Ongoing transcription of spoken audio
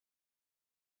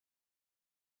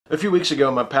A few weeks ago,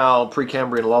 my pal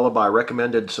Precambrian Lullaby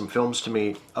recommended some films to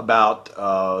me about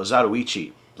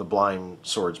Zatoichi, the blind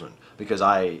swordsman, because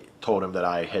I told him that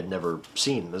I had never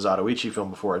seen the Zatoichi film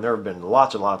before, and there have been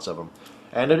lots and lots of them.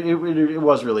 And it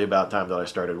was really about time that I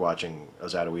started watching a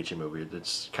Zatoichi movie.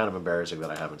 It's kind of embarrassing that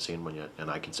I haven't seen one yet, and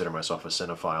I consider myself a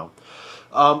cinephile.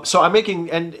 So I'm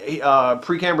making, and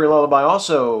Precambrian Lullaby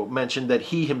also mentioned that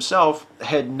he himself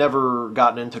had never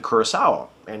gotten into Kurosawa,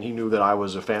 and he knew that I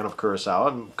was a fan of Kurosawa,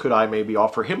 and could I maybe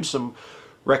offer him some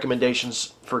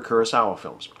recommendations for Kurosawa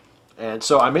films. And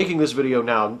so I'm making this video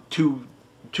now to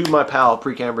my pal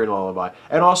Precambrian Lullaby,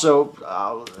 and also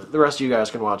the rest of you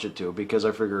guys can watch it too, because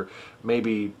I figure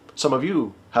maybe some of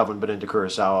you haven't been into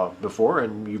Kurosawa before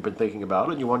and you've been thinking about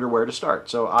it and you wonder where to start.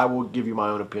 So I will give you my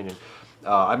own opinion.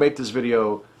 I make this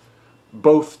video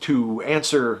both to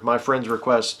answer my friend's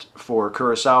request for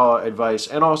Kurosawa advice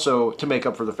and also to make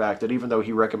up for the fact that even though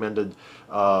he recommended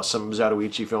some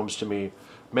Zatoichi films to me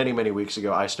many weeks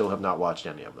ago, I still have not watched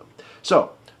any of them.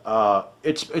 So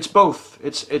it's both.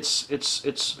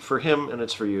 It's for him and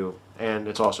it's for you and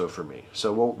it's also for me.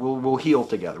 So we'll heal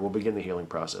together. We'll begin the healing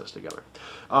process together.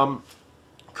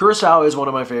 Kurosawa is one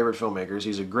of my favorite filmmakers.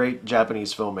 He's a great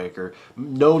Japanese filmmaker,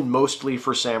 known mostly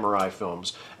for samurai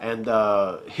films, and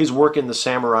his work in the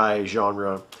samurai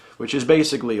genre, which is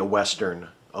basically a western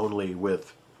only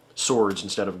with swords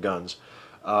instead of guns,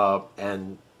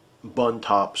 and bun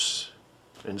tops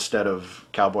instead of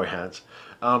cowboy hats.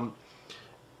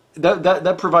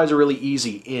 That provides a really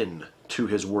easy in to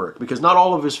his work, because not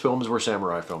all of his films were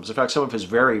samurai films. In fact, some of his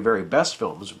very best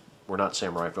films were not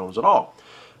samurai films at all.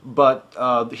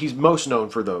 But he's most known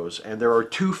for those, and there are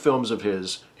two films of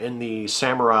his in the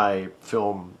samurai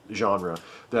film genre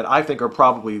that I think are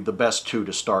probably the best two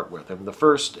to start with. And the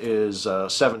first is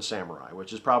Seven Samurai,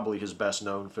 which is probably his best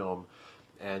known film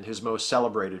and his most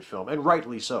celebrated film, and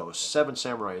rightly so. Seven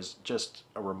Samurai is just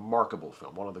a remarkable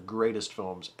film, one of the greatest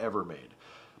films ever made.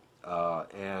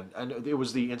 And it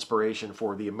was the inspiration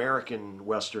for the American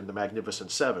Western, The Magnificent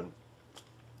Seven.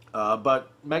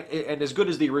 And as good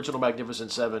as the original Magnificent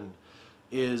Seven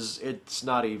is, it's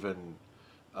not even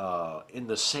in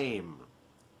the same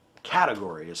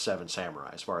category as Seven Samurai,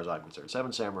 as far as I'm concerned.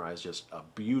 Seven Samurai is just a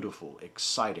beautiful,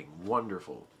 exciting,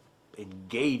 wonderful,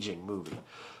 engaging movie.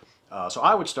 So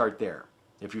I would start there.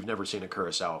 If you've never seen a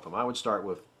Kurosawa film, I would start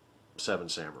with Seven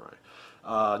Samurai.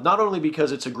 Not only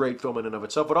because it's a great film in and of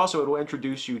itself, but also it will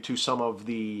introduce you to some of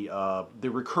the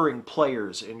recurring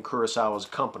players in Kurosawa's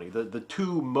company. The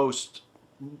two most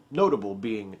notable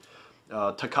being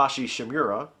Takashi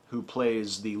Shimura, who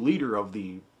plays the leader of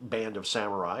the band of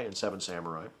samurai in Seven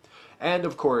Samurai, and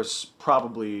of course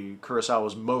probably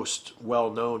Kurosawa's most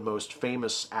well-known, most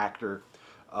famous actor,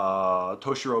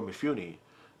 Toshiro Mifune,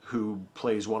 who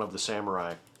plays one of the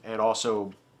samurai and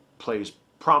also plays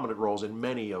prominent roles in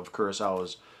many of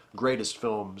Kurosawa's greatest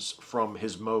films from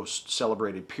his most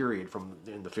celebrated period from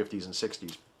in the 50s and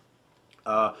 60s.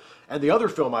 And the other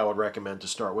film I would recommend to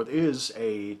start with is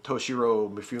a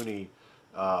Toshiro Mifune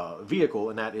vehicle,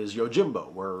 and that is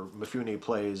Yojimbo, where Mifune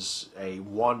plays a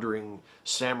wandering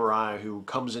samurai who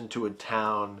comes into a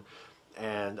town,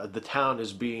 and the town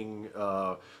is being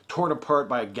torn apart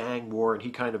by a gang war, and he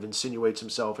kind of insinuates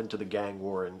himself into the gang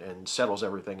war and settles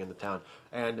everything in the town.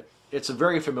 And it's a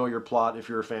very familiar plot if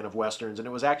you're a fan of westerns, and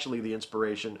it was actually the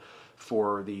inspiration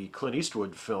for the Clint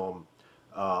Eastwood film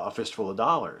A Fistful of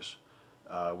Dollars,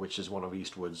 which is one of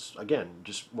Eastwood's, again,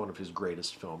 just one of his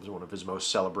greatest films, one of his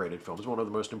most celebrated films, one of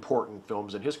the most important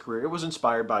films in his career. It was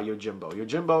inspired by Yojimbo.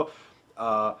 Yojimbo,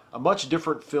 a much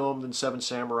different film than Seven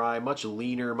Samurai, much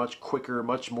leaner, much quicker,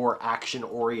 much more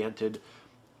action-oriented,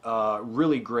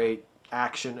 really great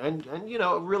action, and you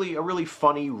know, a really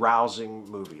funny, rousing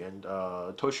movie. And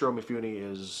Toshiro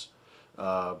Mifune is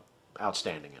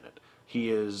outstanding in it. He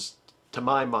is, to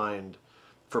my mind,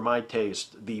 for my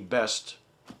taste, the best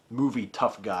movie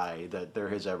tough guy that there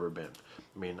has ever been.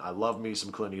 I mean, I love me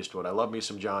some Clint Eastwood, I love me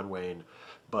some John Wayne,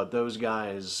 but those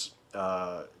guys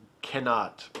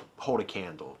cannot hold a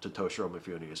candle to Toshiro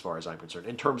Mifune as far as I'm concerned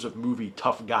in terms of movie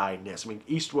tough guy-ness. I mean,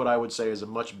 Eastwood, I would say, is a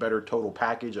much better total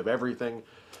package of everything,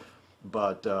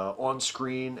 but on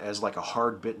screen as like a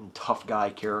hard-bitten tough guy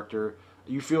character,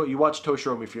 you watch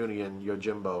Toshiro Mifune in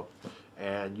Yojimbo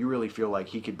and you really feel like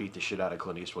he could beat the shit out of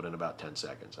Clint Eastwood in about 10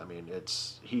 seconds. I mean,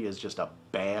 he is just a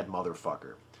bad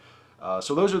motherfucker.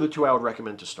 So those are the two I would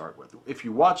recommend to start with. If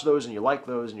you watch those and you like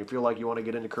those and you feel like you want to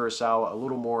get into Kurosawa a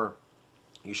little more,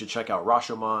 you should check out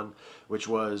Rashomon, which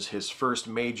was his first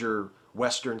major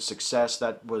Western success.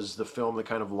 That was the film that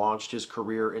kind of launched his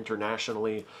career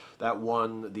internationally. That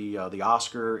won the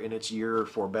Oscar in its year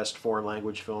for Best Foreign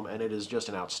Language Film, and it is just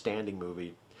an outstanding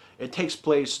movie. It takes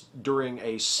place during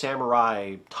a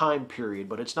samurai time period,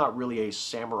 but it's not really a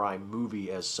samurai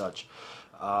movie as such.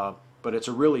 But it's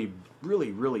a really,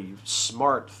 really, really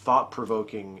smart,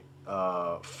 thought-provoking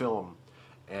film,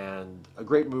 and a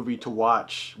great movie to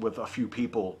watch with a few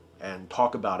people and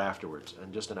talk about afterwards,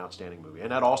 and just an outstanding movie.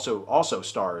 And that also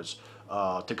stars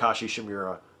Takashi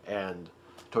Shimura and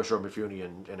Toshiro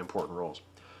Mifune in important roles.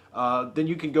 Then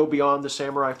you can go beyond the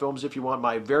samurai films if you want.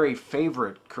 My very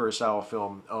favorite Kurosawa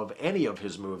film of any of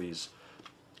his movies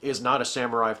is not a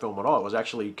samurai film at all. It was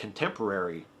actually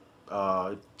contemporary,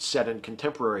 set in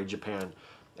contemporary Japan,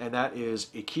 and that is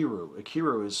Ikiru.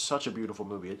 Ikiru is such a beautiful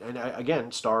movie, and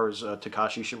again stars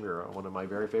Takashi Shimura, one of my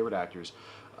very favorite actors,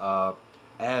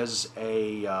 as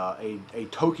a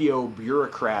Tokyo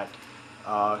bureaucrat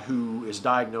who is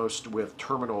diagnosed with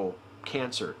terminal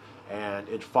cancer. And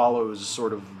it follows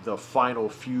sort of the final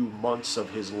few months of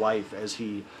his life as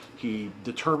he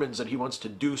determines that he wants to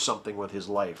do something with his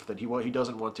life, that he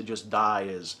doesn't want to just die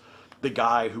as the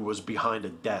guy who was behind a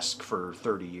desk for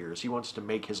 30 years. He wants to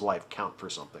make his life count for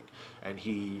something, and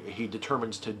he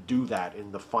determines to do that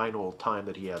in the final time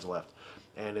that he has left.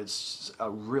 And it's a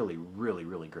really, really,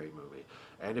 really great movie.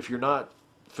 And if you're not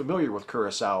familiar with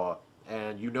Kurosawa,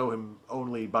 and you know him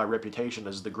only by reputation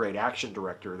as the great action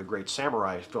director, the great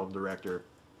samurai film director,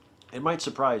 it might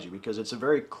surprise you, because it's a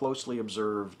very closely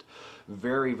observed,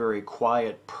 very, very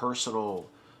quiet, personal,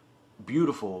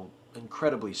 beautiful,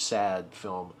 incredibly sad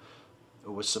film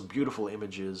with some beautiful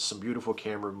images, some beautiful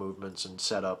camera movements and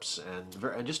setups,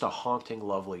 and just a haunting,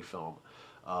 lovely film,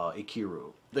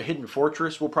 Ikiru. The Hidden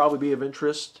Fortress will probably be of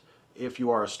interest if you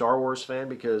are a Star Wars fan,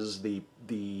 because the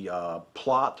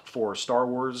plot for Star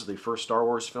Wars, the first Star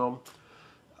Wars film,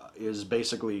 is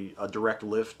basically a direct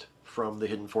lift from The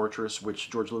Hidden Fortress, which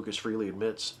George Lucas freely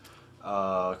admits.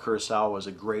 Kurosawa was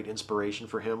a great inspiration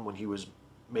for him when he was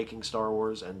making Star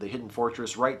Wars, and The Hidden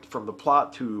Fortress, right from the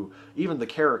plot to even the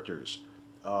characters,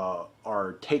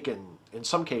 are taken, in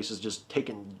some cases, just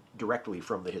taken directly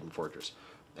from The Hidden Fortress.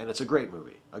 And it's a great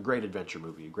movie, a great adventure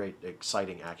movie, a great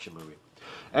exciting action movie.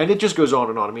 And it just goes on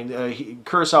and on. I mean,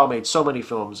 Kurosawa made so many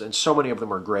films, and so many of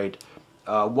them are great.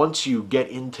 Once you get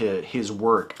into his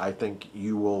work, I think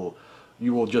you will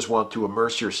just want to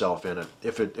immerse yourself in it,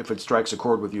 if it strikes a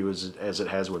chord with you as it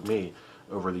has with me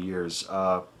over the years.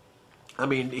 I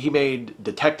mean, he made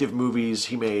detective movies,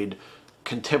 he made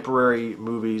contemporary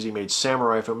movies, he made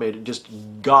samurai films, made just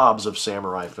gobs of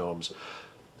samurai films.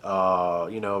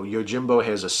 You know, Yojimbo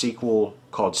has a sequel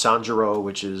called Sanjuro,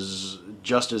 which is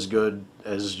just as good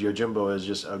as Yojimbo, is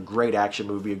just a great action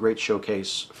movie, a great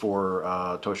showcase for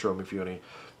Toshiro Mifune.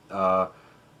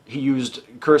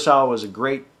 Kurosawa was a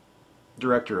great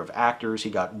director of actors.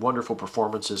 He got wonderful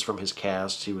performances from his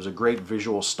cast. He was a great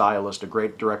visual stylist, a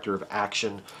great director of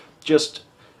action, just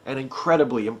an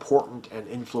incredibly important and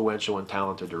influential and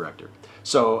talented director.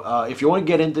 So if you want to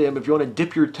get into him, if you want to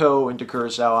dip your toe into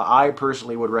Kurosawa, I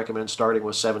personally would recommend starting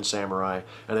with Seven Samurai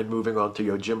and then moving on to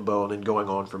Yojimbo and then going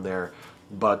on from there.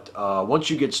 But once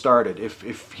you get started,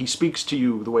 if he speaks to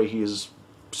you the way he has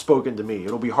spoken to me,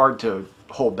 it'll be hard to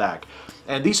hold back.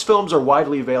 And these films are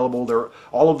widely available.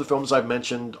 All of the films I've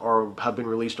mentioned have been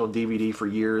released on DVD for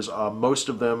years, most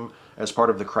of them as part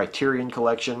of the Criterion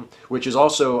Collection, which is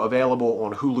also available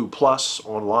on Hulu Plus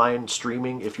online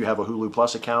streaming if you have a Hulu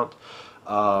Plus account.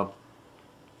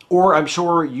 Or I'm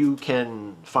sure you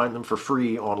can find them for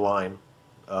free online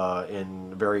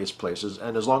in various places.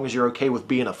 And as long as you're okay with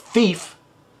being a thief,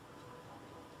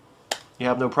 you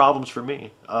have no problems for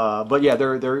me. But yeah,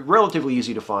 they're relatively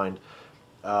easy to find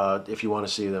if you want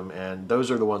to see them, and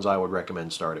those are the ones I would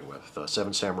recommend starting with,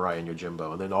 Seven Samurai and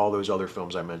Yojimbo. And then all those other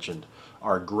films I mentioned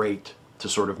are great to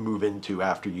sort of move into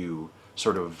after you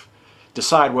sort of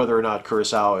decide whether or not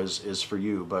Kurosawa is for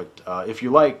you. But if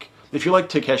you like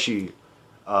Takeshi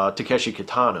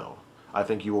Kitano, I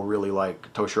think you will really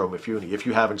like Toshiro Mifune if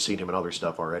you haven't seen him in other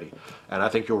stuff already. And I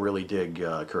think you'll really dig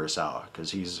Kurosawa,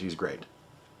 because he's great.